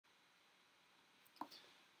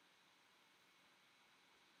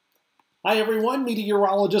Hi everyone,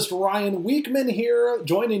 Meteorologist Ryan Wichman here,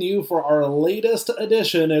 joining you for our latest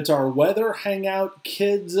edition. It's our Weather Hangout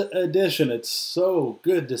Kids edition. It's so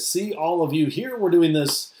good to see all of you here. We're doing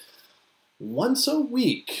this once a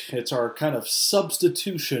week. It's our kind of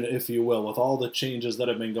substitution, if you will, with all the changes that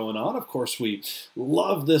have been going on. Of course, we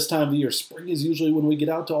love this time of the year. Spring is usually when we get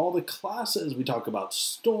out to all the classes. We talk about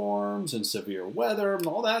storms and severe weather and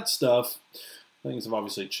all that stuff. Things have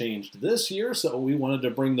obviously changed this year, so we wanted to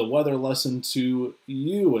bring the weather lesson to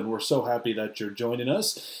you, and we're so happy that you're joining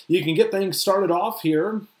us. You can get things started off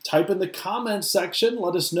here. Type in the comments section.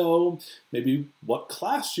 Let us know maybe what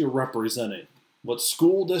class you're representing, what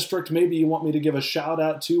school district maybe you want me to give a shout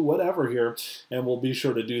out to, whatever here, and we'll be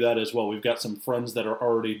sure to do that as well. We've got some friends that are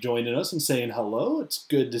already joining us and saying hello. It's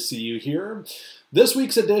good to see you here. This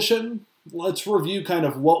week's edition, let's review kind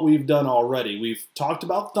of what we've done already. We've talked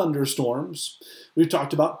about thunderstorms. We've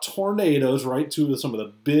talked about tornadoes, right? Two of some of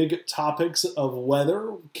the big topics of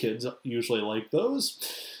weather. Kids usually like those.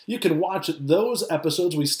 You can watch those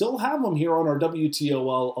episodes. We still have them here on our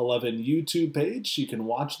WTOL 11 YouTube page. You can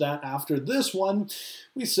watch that after this one.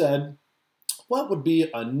 We said, what would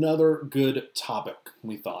be another good topic?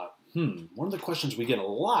 We thought, one of the questions we get a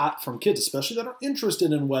lot from kids, especially that are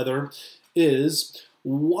interested in weather, is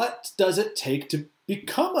what does it take to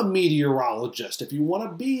become a meteorologist if you want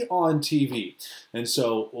to be on TV? And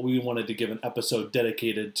so we wanted to give an episode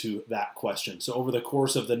dedicated to that question. So over the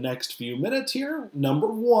course of the next few minutes here, number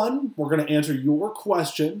one, we're going to answer your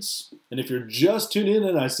questions. And if you're just tuning in,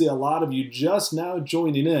 and I see a lot of you just now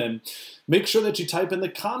joining in, make sure that you type in the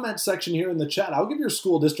comment section here in the chat. I'll give your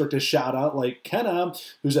school district a shout out, like Kenna,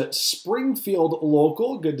 who's at Springfield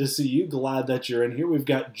Local. Good to see you. Glad that you're in here. We've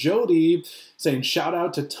got Jody saying shout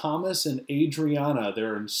out to Thomas and Adriana.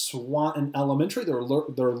 They're in Swanton Elementary. They're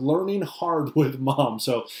learning hard with Mom.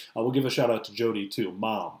 So we'll give a shout out to Jody too.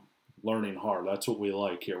 Mom. Learning hard. That's what we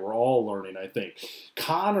like here. We're all learning, I think.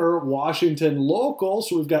 Connor, Washington Local.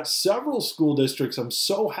 So we've got several school districts. I'm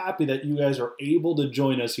so happy that you guys are able to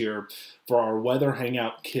join us here for our Weather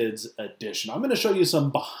Hangout Kids edition. I'm going to show you some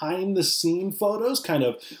behind the scene photos, kind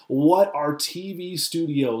of what our TV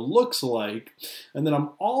studio looks like. And then I'm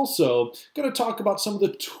also going to talk about some of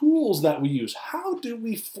the tools that we use. How do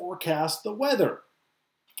we forecast the weather?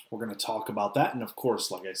 We're going to talk about that, and of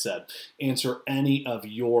course, like I said, answer any of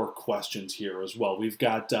your questions here as well. We've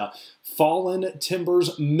got Fallen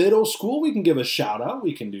Timbers Middle School. We can give a shout out.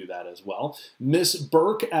 We can do that as well. Miss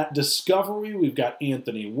Burke at Discovery. We've got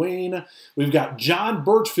Anthony Wayne. We've got John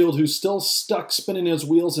Birchfield, who's still stuck spinning his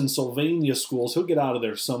wheels in Sylvania schools. He'll get out of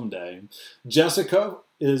there someday. Jessica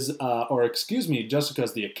is,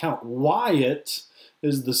 Jessica's the account. Wyatt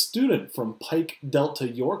is the student from Pike Delta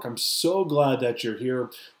York. I'm so glad that you're here.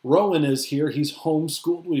 Rowan is here. He's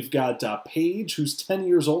homeschooled. We've got Paige, who's 10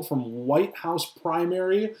 years old from White House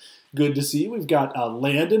Primary. Good to see you. We've got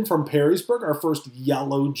Landon from Perrysburg, our first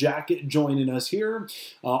yellow jacket, joining us here.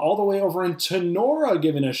 All the way over in Tenora,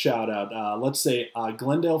 giving a shout out. Let's say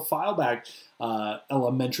Glendale Fileback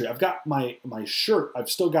Elementary. I've got my shirt.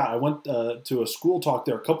 I went to a school talk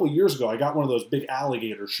there a couple years ago. I got one of those big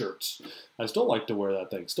alligator shirts. I still like to wear that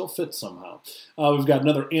thing. Still fits somehow. We've got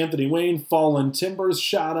another Anthony Wayne, Fallen Timbers,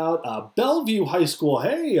 shout out. Bellevue High School.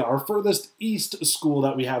 Hey, our furthest east school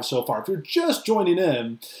that we have so far. If you're just joining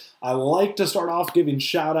in, I like to start off giving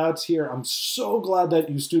shout outs here. I'm so glad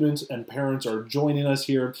that you students and parents are joining us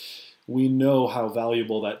here. We know how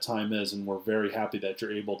valuable that time is, and we're very happy that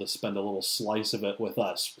you're able to spend a little slice of it with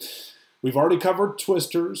us. We've already covered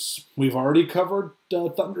twisters. We've already covered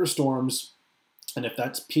thunderstorms. And if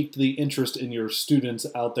that's piqued the interest in your students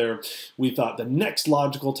out there, we thought the next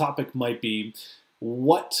logical topic might be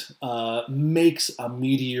what makes a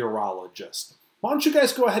meteorologist? Why don't you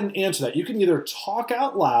guys go ahead and answer that? You can either talk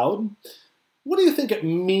out loud. What do you think it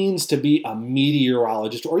means to be a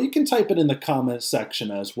meteorologist? Or you can type it in the comments section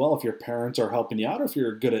as well if your parents are helping you out or if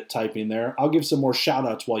you're good at typing there. I'll give some more shout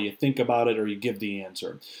outs while you think about it or you give the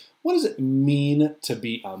answer. What does it mean to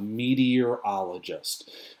be a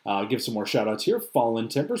meteorologist? I'll give some more shout outs here. Fallen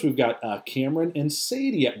Timbers. We've got Cameron and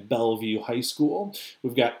Sadie at Bellevue High School.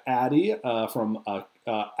 We've got Addie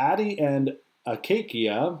Addie and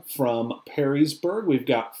Akakia from Perrysburg. We've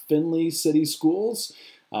got Findlay City Schools.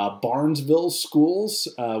 Barnesville Schools.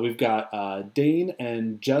 We've got Dane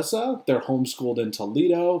and Jessa. They're homeschooled in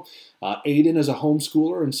Toledo. Aiden is a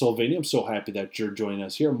homeschooler in Sylvania. I'm so happy that you're joining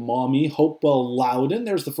us here. Mommy Hopewell Loudon.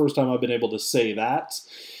 There's the first time I've been able to say that.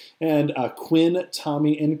 And Quinn,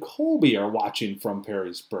 Tommy, and Colby are watching from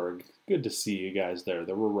Perrysburg. Good to see you guys there,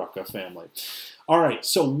 the Rurucka family. All right,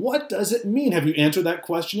 so what does it mean? Have you answered that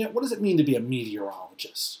question yet? What does it mean to be a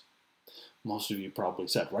meteorologist? Most of you probably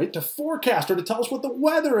said, right? To forecast or to tell us what the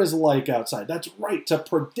weather is like outside. That's right, to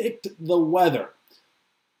predict the weather.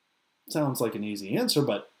 Sounds like an easy answer,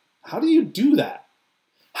 but how do you do that?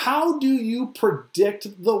 How do you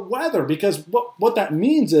predict the weather? Because what that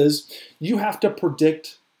means is you have to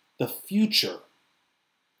predict the future.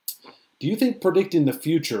 Do you think predicting the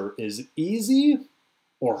future is easy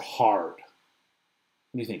or hard?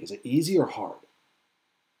 What do you think? Is it easy or hard?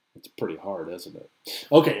 It's pretty hard, isn't it?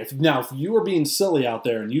 Okay, if you were being silly out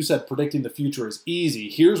there and you said predicting the future is easy,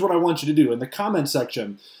 here's what I want you to do. In the comment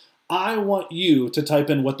section, I want you to type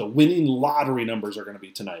in what the winning lottery numbers are going to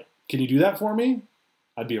be tonight. Can you do that for me?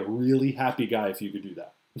 I'd be a really happy guy if you could do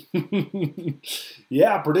that.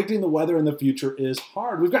 Yeah, predicting the weather in the future is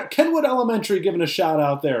hard. We've got Kenwood Elementary giving a shout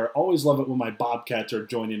out there. Always love it when my Bobcats are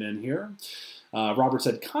joining in here. Robert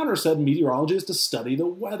said, Connor said meteorology is to study the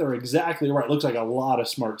weather. Exactly right. Looks like a lot of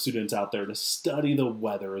smart students out there. To study the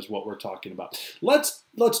weather is what we're talking about. Let's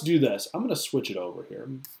do this. I'm going to switch it over here.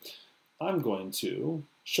 I'm going to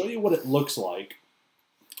show you what it looks like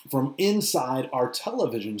from inside our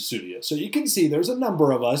television studio. So you can see there's a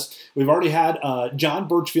number of us. We've already had John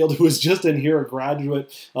Birchfield, who was just in here, a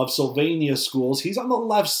graduate of Sylvania Schools. He's on the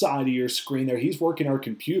left side of your screen there. He's working our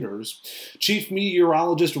computers. Chief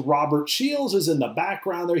Meteorologist Robert Shields is in the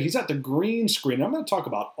background there. He's at the green screen. I'm going to talk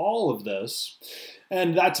about all of this.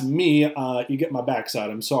 And that's me. You get my backside,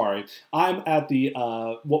 I'm sorry. I'm at the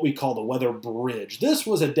what we call the weather bridge. This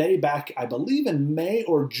was a day back, I believe in May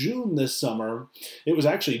or June this summer. It was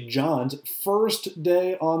actually John's first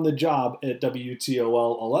day on the job at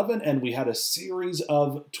WTOL 11, and we had a series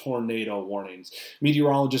of tornado warnings.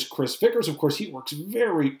 Meteorologist Chris Vickers, of course, he works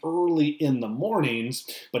very early in the mornings,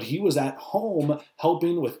 but he was at home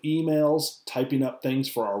helping with emails, typing up things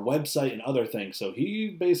for our website and other things. So he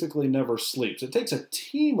basically never sleeps. It takes a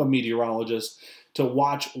team of meteorologists to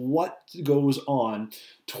watch what goes on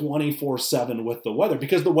 24/7 with the weather,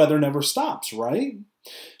 because the weather never stops, right?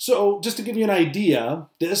 So just to give you an idea,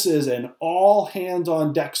 this is an all hands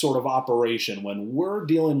on deck sort of operation. When we're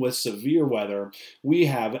dealing with severe weather, we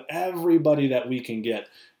have everybody that we can get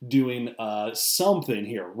doing something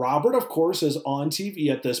here. Robert, of course, is on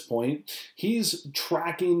TV at this point. He's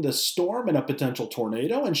tracking the storm and a potential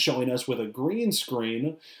tornado and showing us with a green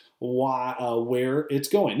screen where it's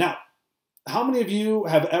going. Now, how many of you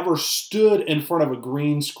have ever stood in front of a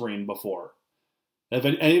green screen before? Have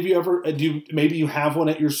any of you ever, maybe you have one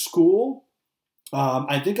at your school?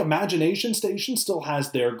 I think Imagination Station still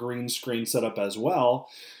has their green screen set up as well.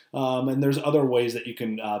 And there's other ways that you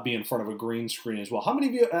can be in front of a green screen as well. How many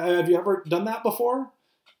of you, have you ever done that before?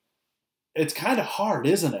 It's kind of hard,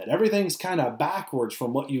 isn't it? Everything's kind of backwards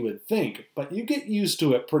from what you would think, but you get used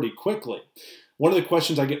to it pretty quickly. One of the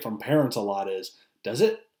questions I get from parents a lot is, does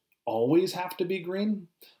it always have to be green?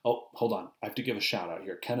 Oh, hold on. I have to give a shout out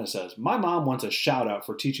here. Kenna says, my mom wants a shout out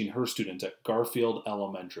for teaching her students at Garfield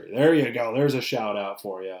Elementary. There you go. There's a shout out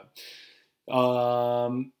for you.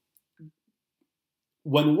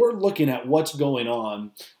 When we're looking at what's going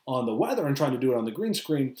on the weather and trying to do it on the green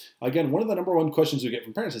screen, again, one of the number one questions we get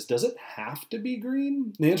from parents is, does it have to be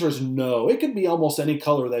green? The answer is no. It could be almost any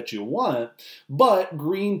color that you want, but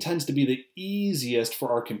green tends to be the easiest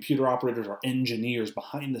for our computer operators, our engineers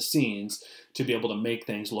behind the scenes to be able to make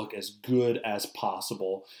things look as good as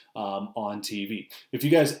possible on TV. If you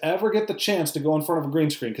guys ever get the chance to go in front of a green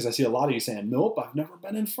screen, because I see a lot of you saying, nope, I've never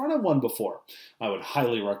been in front of one before, I would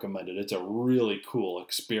highly recommend it. It's a really cool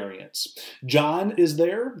experience. John is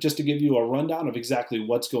there just to give you a rundown of exactly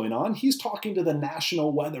what's going on. He's talking to the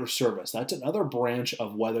National Weather Service. That's another branch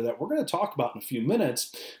of weather that we're going to talk about in a few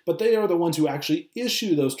minutes, but they are the ones who actually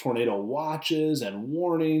issue those tornado watches and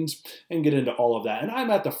warnings and get into all of that. And I'm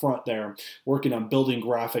at the front there working on building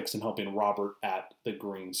graphics and helping Robert at the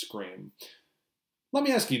green screen. Let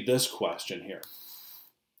me ask you this question here.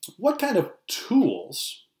 What kind of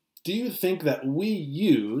tools do you think that we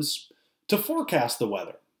use to forecast the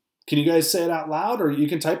weather? Can you guys say it out loud, or you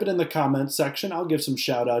can type it in the comments section? I'll give some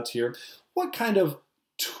shout outs here. What kind of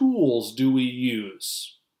tools do we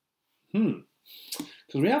use? Because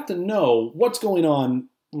we have to know what's going on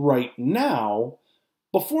right now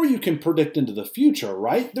before you can predict into the future,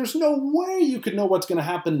 right? There's no way you could know what's going to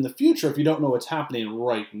happen in the future if you don't know what's happening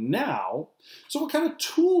right now. So what kind of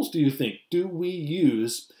tools do you think do we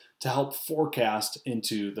use to help forecast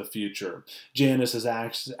into the future? Janice is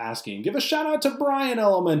asking, give a shout out to Bryan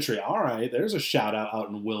Elementary. All right, there's a shout out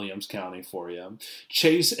in Williams County for you.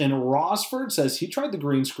 Chase in Rossford says he tried the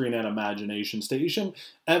green screen at Imagination Station.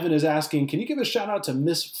 Evan is asking, can you give a shout out to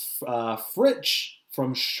Miss Fritsch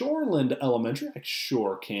from Shoreland Elementary? I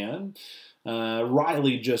sure can.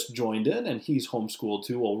 Riley just joined in, and he's homeschooled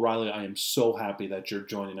too. Well, Riley, I am so happy that you're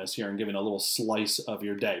joining us here and giving a little slice of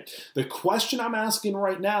your day. The question I'm asking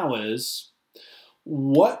right now is,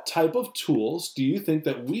 what type of tools do you think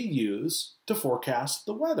that we use to forecast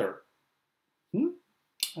the weather? All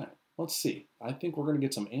right, let's see. I think we're going to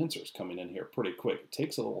get some answers coming in here pretty quick. It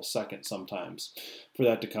takes a little second sometimes for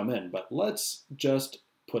that to come in, but let's just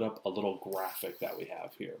put up a little graphic that we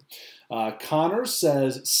have here. Connor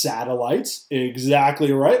says satellites.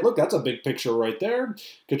 Exactly right. Look, that's a big picture right there.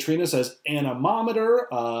 Katrina says anemometer.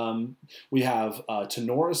 We have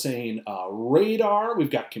Tenora saying radar.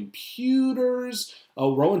 We've got computers.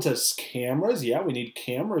 Oh, Rowan says cameras. Yeah, we need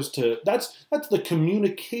cameras to, that's the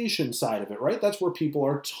communication side of it, right? That's where people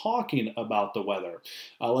are talking about the weather.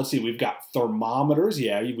 Let's see, we've got thermometers.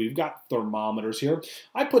 Yeah, we've got thermometers here.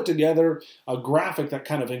 I put together a graphic that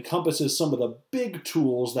kind of encompasses some of the big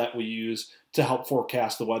tools that we use to help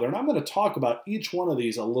forecast the weather. And I'm going to talk about each one of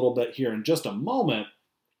these a little bit here in just a moment,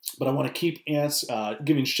 but I want to keep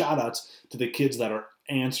giving shout outs to the kids that are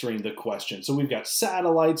answering the question. So we've got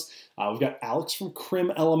satellites. We've got Alex from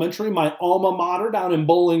Crim Elementary, my alma mater down in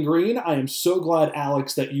Bowling Green. I am so glad,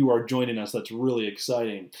 Alex, that you are joining us. That's really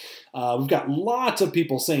exciting. We've got lots of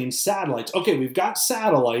people saying satellites. Okay, we've got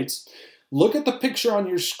satellites. Look at the picture on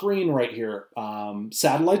your screen right here.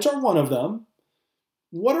 Satellites are one of them.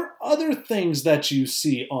 What are other things that you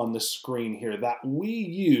see on the screen here that we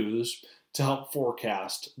use to help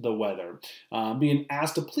forecast the weather? Being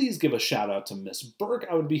asked to please give a shout out to Miss Burke.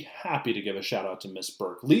 I would be happy to give a shout out to Miss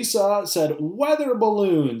Burke. Lisa said weather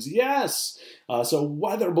balloons. Yes. So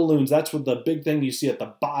weather balloons, that's what the big thing you see at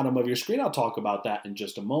the bottom of your screen. I'll talk about that in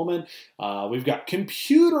just a moment. We've got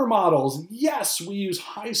computer models. Yes, we use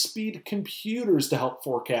high-speed computers to help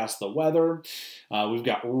forecast the weather. We've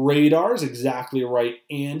got radars. Exactly right,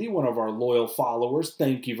 Andy, one of our loyal followers.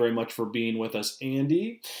 Thank you very much for being with us,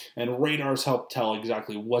 Andy. And radars help tell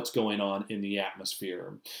exactly what's going on in the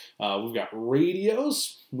atmosphere. We've got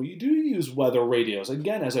radios. We do use weather radios,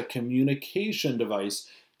 again, as a communication device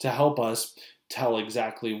to help us tell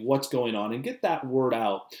exactly what's going on and get that word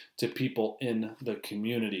out to people in the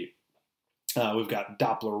community. We've got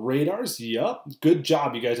Doppler radars. Yep, good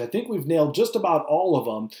job, you guys. I think we've nailed just about all of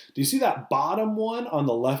them. Do you see that bottom one on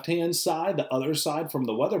the left-hand side, the other side from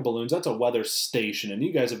the weather balloons? That's a weather station, and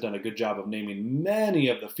you guys have done a good job of naming many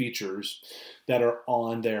of the features that are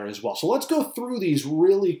on there as well. So let's go through these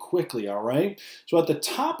really quickly, all right? So at the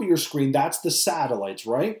top of your screen, that's the satellites,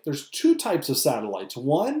 right? There's two types of satellites.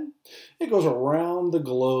 One, it goes around the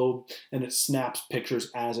globe and it snaps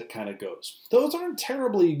pictures as it kind of goes. Those aren't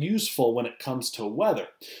terribly useful when it comes to weather.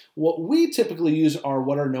 What we typically use are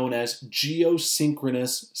what are known as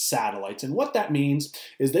geosynchronous satellites. And what that means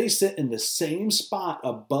is they sit in the same spot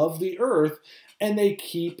above the Earth and they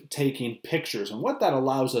keep taking pictures. And what that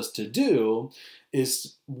allows us to do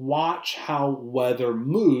is watch how weather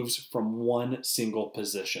moves from one single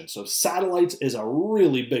position. So satellites is a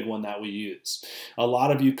really big one that we use. A lot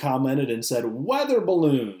of you commented and said weather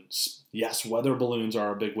balloons. Yes, weather balloons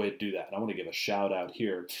are a big way to do that. And I want to give a shout out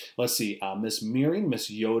here. Let's see, Miss Meering, Miss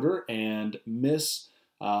Yoder, and Miss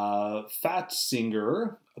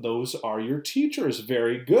Fatzinger, those are your teachers.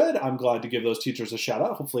 Very good. I'm glad to give those teachers a shout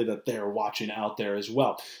out. Hopefully that they're watching out there as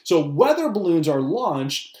well. So weather balloons are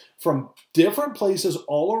launched from different places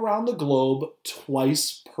all around the globe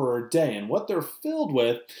twice per day. And what they're filled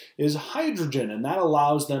with is hydrogen, and that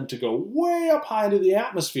allows them to go way up high into the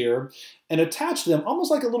atmosphere and attach to them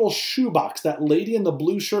almost like a little shoebox. That lady in the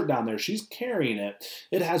blue shirt down there, she's carrying it.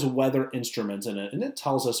 It has weather instruments in it, and it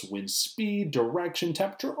tells us wind speed, direction,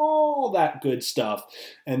 temperature, all that good stuff.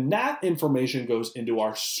 And that information goes into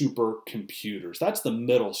our supercomputers. That's the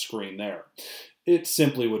middle screen there. It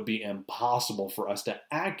simply would be impossible for us to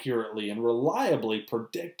accurately and reliably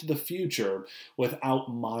predict the future without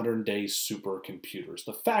modern-day supercomputers.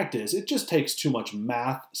 The fact is, it just takes too much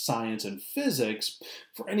math, science, and physics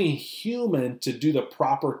for any human to do the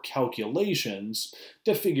proper calculations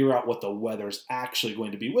to figure out what the weather's actually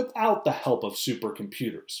going to be without the help of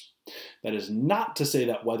supercomputers. That is not to say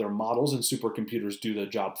that weather models and supercomputers do the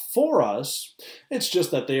job for us. It's just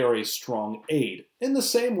that they are a strong aid, in the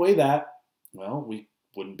same way that, well, we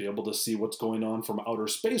wouldn't be able to see what's going on from outer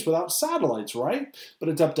space without satellites, right? But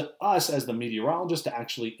it's up to us as the meteorologist to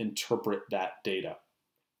actually interpret that data.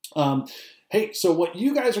 Um, hey, so what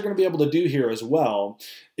you guys are going to be able to do here as well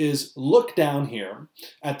is look down here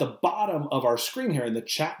at the bottom of our screen here in the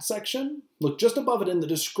chat section. Look just above it in the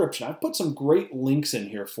description. I've put some great links in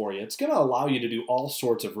here for you. It's going to allow you to do all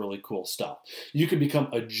sorts of really cool stuff. You can become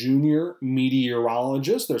a junior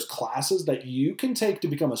meteorologist. There's classes that you can take to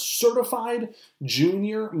become a certified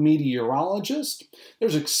junior meteorologist.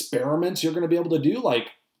 There's experiments you're going to be able to do, like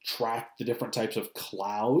track the different types of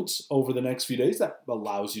clouds over the next few days. That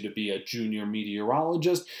allows you to be a junior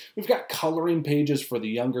meteorologist. We've got coloring pages for the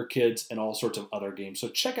younger kids and all sorts of other games. So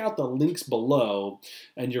check out the links below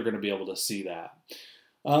and you're going to be able to see that.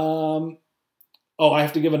 Oh, I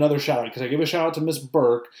have to give another shout out because I give a shout out to Miss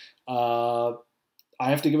Burke. I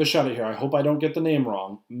have to give a shout out here. I hope I don't get the name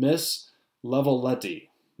wrong. Miss Levoletti.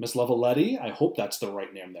 Miss Levoletti, I hope that's the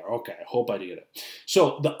right name there. Okay, I hope I did it.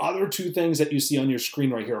 So the other two things that you see on your screen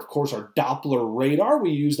right here, of course, are Doppler radar. We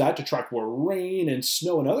use that to track where rain and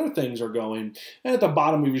snow and other things are going. And at the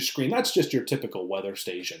bottom of your screen, that's just your typical weather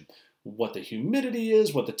station. What the humidity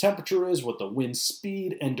is, what the temperature is, what the wind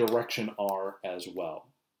speed and direction are as well.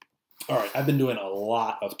 All right, I've been doing a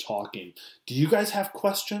lot of talking. Do you guys have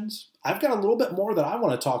questions? I've got a little bit more that I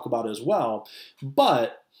want to talk about as well,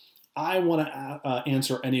 but I want to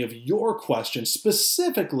answer any of your questions.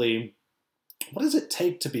 Specifically, what does it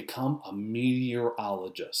take to become a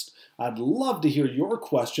meteorologist? I'd love to hear your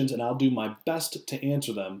questions, and I'll do my best to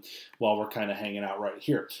answer them while we're kind of hanging out right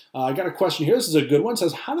here. I got a question here. This is a good one. It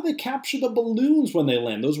says, how do they capture the balloons when they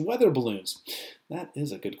land, those weather balloons? That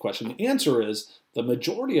is a good question. The answer is the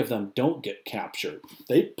majority of them don't get captured.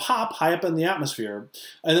 They pop high up in the atmosphere,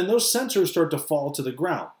 and then those sensors start to fall to the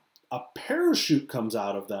ground. A parachute comes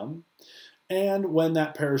out of them, and when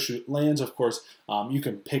that parachute lands, of course, you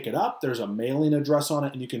can pick it up. There's a mailing address on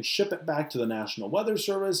it, and you can ship it back to the National Weather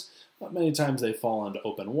Service, but many times they fall into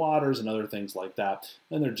open waters and other things like that,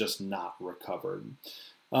 and they're just not recovered.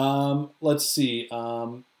 Let's see.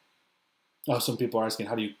 Oh, some people are asking,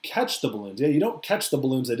 how do you catch the balloons? Yeah, you don't catch the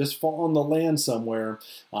balloons. They just fall on the land somewhere.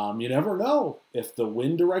 You never know if the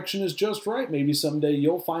wind direction is just right. Maybe someday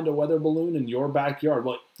you'll find a weather balloon in your backyard.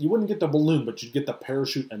 Well, you wouldn't get the balloon, but you'd get the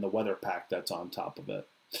parachute and the weather pack that's on top of it.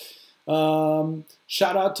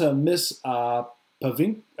 Shout out to Miss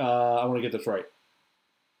Pavink. I want to get this right.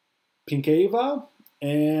 Pinkeva.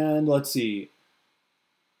 And let's see.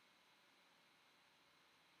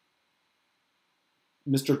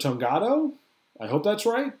 Mr. Tongato, I hope that's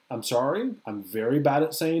right. I'm sorry. I'm very bad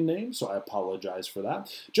at saying names, so I apologize for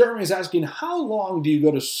that. Jeremy is asking, how long do you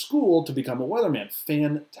go to school to become a weatherman?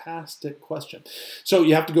 Fantastic question. So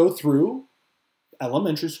you have to go through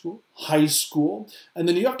elementary school, high school, and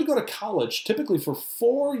then you have to go to college, typically for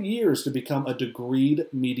 4 years to become a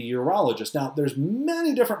degreed meteorologist. Now, there's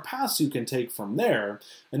many different paths you can take from there,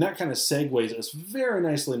 and that kind of segues us very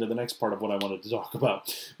nicely into the next part of what I wanted to talk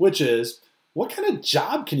about, which is, what kind of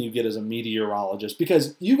job can you get as a meteorologist?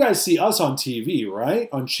 Because you guys see us on TV, right?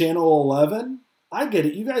 On Channel 11. I get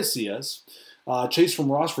it. You guys see us. Chase from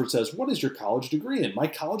Rossford says, what is your college degree in? My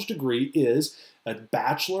college degree is a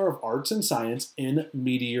Bachelor of Arts and Science in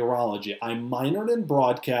Meteorology. I minored in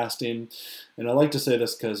broadcasting, and I like to say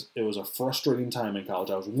this because it was a frustrating time in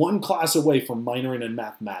college. I was one class away from minoring in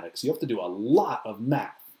mathematics. You have to do a lot of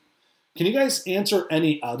math. Can you guys answer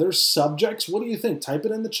any other subjects? What do you think? Type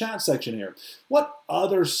it in the chat section here. What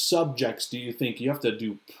other subjects do you think you have to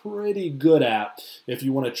do pretty good at if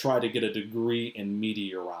you want to try to get a degree in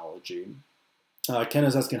meteorology? Ken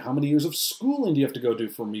is asking, how many years of schooling do you have to go do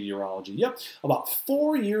for meteorology? Yep, about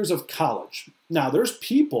 4 years of college. Now, there's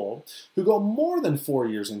people who go more than 4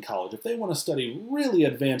 years in college. If they want to study really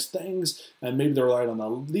advanced things, and maybe they're right on the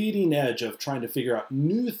leading edge of trying to figure out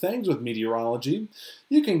new things with meteorology,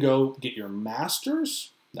 you can go get your master's.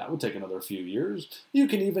 That would take another few years. You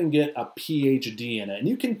can even get a PhD in it, and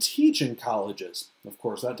you can teach in colleges. Of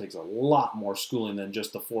course, that takes a lot more schooling than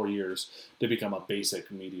just the 4 years to become a basic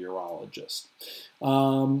meteorologist.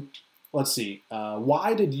 Let's see.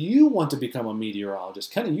 Why did you want to become a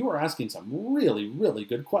meteorologist? Kenny, you were asking some really, really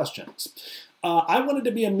good questions. I wanted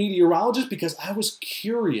to be a meteorologist because I was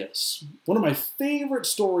curious. One of my favorite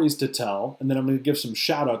stories to tell, and then I'm going to give some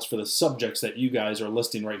shout outs for the subjects that you guys are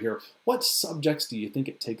listing right here. What subjects do you think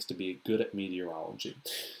it takes to be good at meteorology?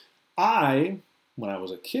 When I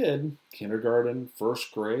was a kid, kindergarten,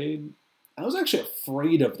 first grade, I was actually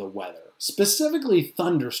afraid of the weather, specifically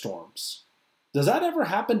thunderstorms. Does that ever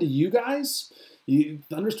happen to you guys?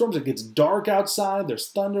 Thunderstorms, it gets dark outside, there's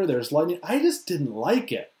thunder, there's lightning. I just didn't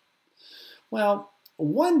like it. Well,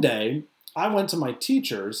 one day I went to my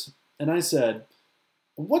teachers and I said,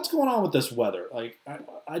 what's going on with this weather? Like,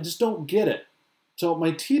 I just don't get it. So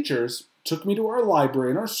my teachers took me to our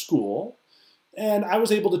library in our school, and I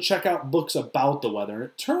was able to check out books about the weather. And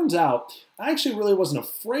it turns out I actually really wasn't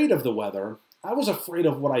afraid of the weather. I was afraid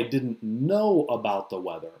of what I didn't know about the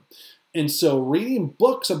weather. And so reading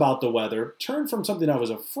books about the weather turned from something I was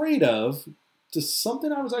afraid of to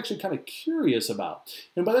something I was actually kind of curious about.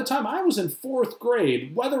 And by the time I was in 4th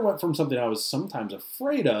grade, weather went from something I was sometimes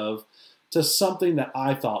afraid of to something that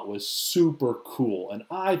I thought was super cool. And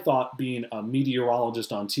I thought being a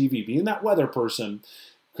meteorologist on TV, being that weather person,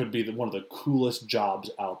 could be one of the coolest jobs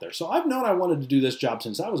out there. So I've known I wanted to do this job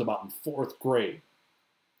since I was about in 4th grade.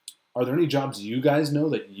 Are there any jobs you guys know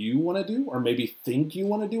that you want to do or maybe think you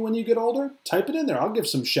want to do when you get older? Type it in there. I'll give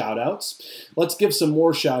some shout outs. Let's give some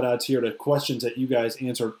more shout outs here to questions that you guys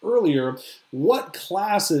answered earlier. What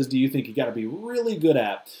classes do you think you got to be really good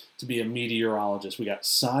at to be a meteorologist? We got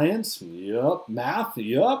science, yup. Math,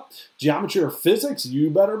 yup. Geometry or physics, you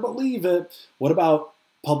better believe it. What about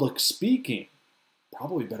public speaking?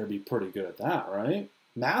 Probably better be pretty good at that, right?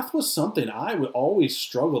 Math was something I would always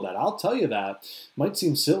struggle at. I'll tell you that. Might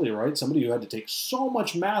seem silly, right? Somebody who had to take so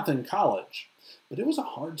much math in college. But it was a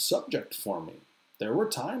hard subject for me. There were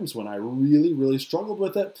times when I really, really struggled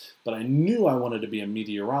with it, but I knew I wanted to be a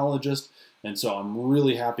meteorologist, and so I'm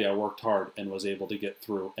really happy I worked hard and was able to get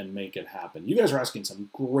through and make it happen. You guys are asking some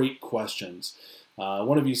great questions.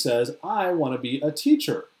 One of you says, I want to be a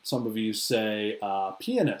teacher. Some of you say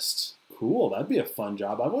pianist. Cool, that'd be a fun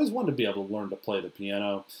job. I've always wanted to be able to learn to play the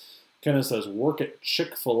piano. Kenneth says, work at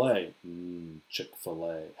Chick-fil-A.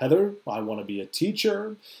 Chick-fil-A. Heather, I want to be a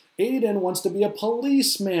teacher. Aiden wants to be a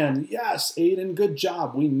policeman. Yes, Aiden, good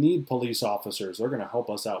job. We need police officers. They're going to help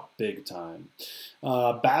us out big time.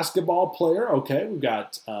 Basketball player. Okay, we've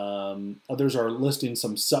got others are listing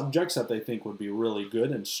some subjects that they think would be really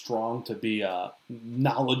good and strong to be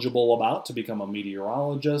knowledgeable about to become a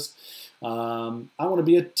meteorologist. I want to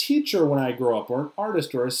be a teacher when I grow up, or an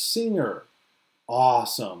artist, or a singer.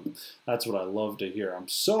 Awesome. That's what I love to hear. I'm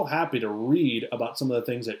so happy to read about some of the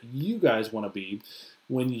things that you guys want to be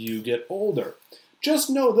when you get older. Just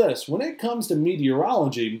know this, when it comes to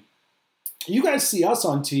meteorology, you guys see us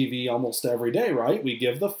on TV almost every day, right? We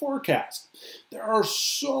give the forecast. There are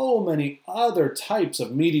so many other types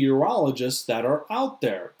of meteorologists that are out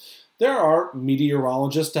there. There are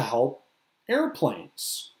meteorologists to help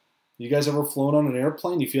airplanes. You guys ever flown on an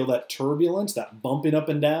airplane? You feel that turbulence, that bumping up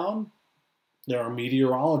and down? There are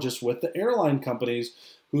meteorologists with the airline companies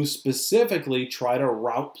who specifically try to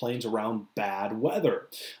route planes around bad weather.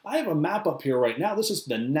 I have a map up here right now. This is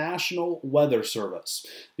the National Weather Service.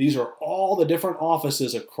 These are all the different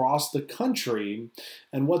offices across the country,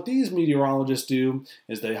 and what these meteorologists do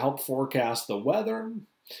is they help forecast the weather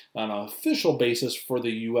on an official basis for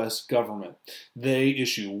the U.S. government. They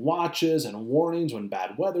issue watches and warnings when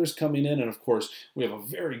bad weather's coming in, and of course, we have a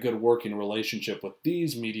very good working relationship with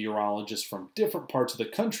these meteorologists from different parts of the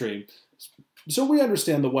country, so we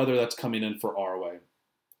understand the weather that's coming in for our way.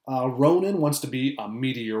 Ronan wants to be a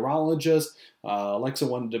meteorologist.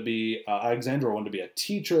 Alexandra wanted to be a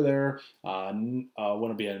teacher there. Want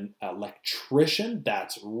to be an electrician.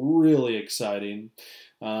 That's really exciting.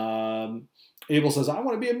 Abel says, I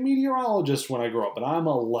want to be a meteorologist when I grow up, but I'm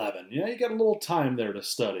 11. Yeah, you got a little time there to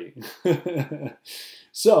study.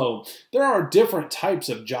 So there are different types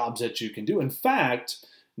of jobs that you can do. In fact,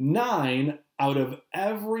 9 out of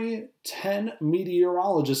every 10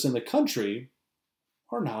 meteorologists in the country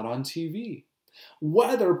are not on TV.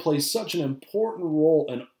 Weather plays such an important role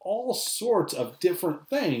in all sorts of different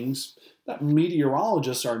things that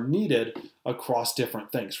meteorologists are needed across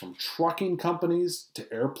different things, from trucking companies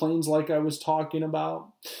to airplanes like I was talking about.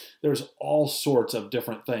 There's all sorts of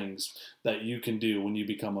different things that you can do when you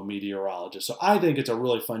become a meteorologist. So I think it's a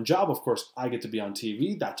really fun job. Of course, I get to be on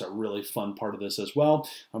TV. That's a really fun part of this as well.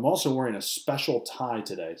 I'm also wearing a special tie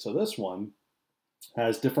today. So this one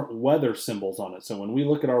has different weather symbols on it. So when we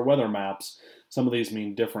look at our weather maps, some of these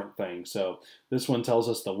mean different things. So this one tells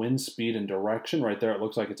us the wind speed and direction. Right there, it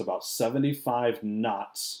looks like it's about 75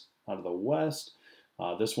 knots out of the west.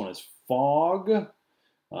 This one is fog.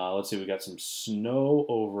 Let's see, we got some snow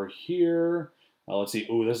over here. Let's see,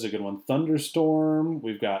 ooh, this is a good one. Thunderstorm.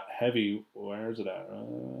 We've got heavy, where's it at?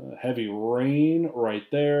 Heavy rain right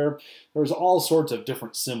there. There's all sorts of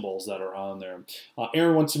different symbols that are on there.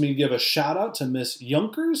 Aaron wants me to give a shout out to Miss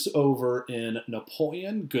Yunkers over in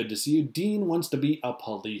Napoleon. Good to see you. Dean wants to be a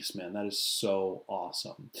policeman. That is so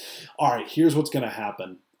awesome. All right, here's what's going to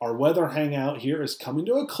happen. Our weather hangout here is coming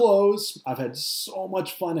to a close. I've had so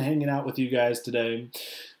much fun hanging out with you guys today.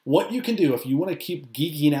 What you can do if you want to keep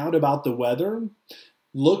geeking out about the weather,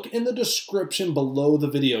 look in the description below the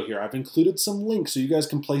video here. I've included some links so you guys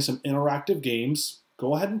can play some interactive games.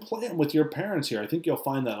 go ahead and play them with your parents here. I think you'll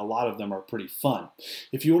find that a lot of them are pretty fun.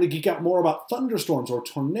 If you want to geek out more about thunderstorms or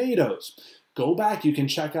tornadoes, go back. You can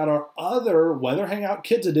check out our other Weather Hangout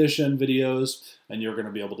Kids Edition videos, and you're going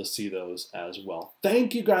to be able to see those as well.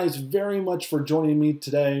 Thank you guys very much for joining me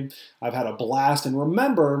today. I've had a blast, and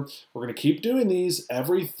remember, we're going to keep doing these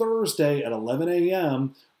every Thursday at 11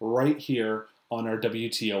 a.m. right here on our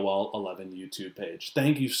WTOL 11 YouTube page.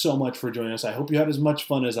 Thank you so much for joining us. I hope you had as much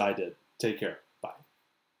fun as I did. Take care.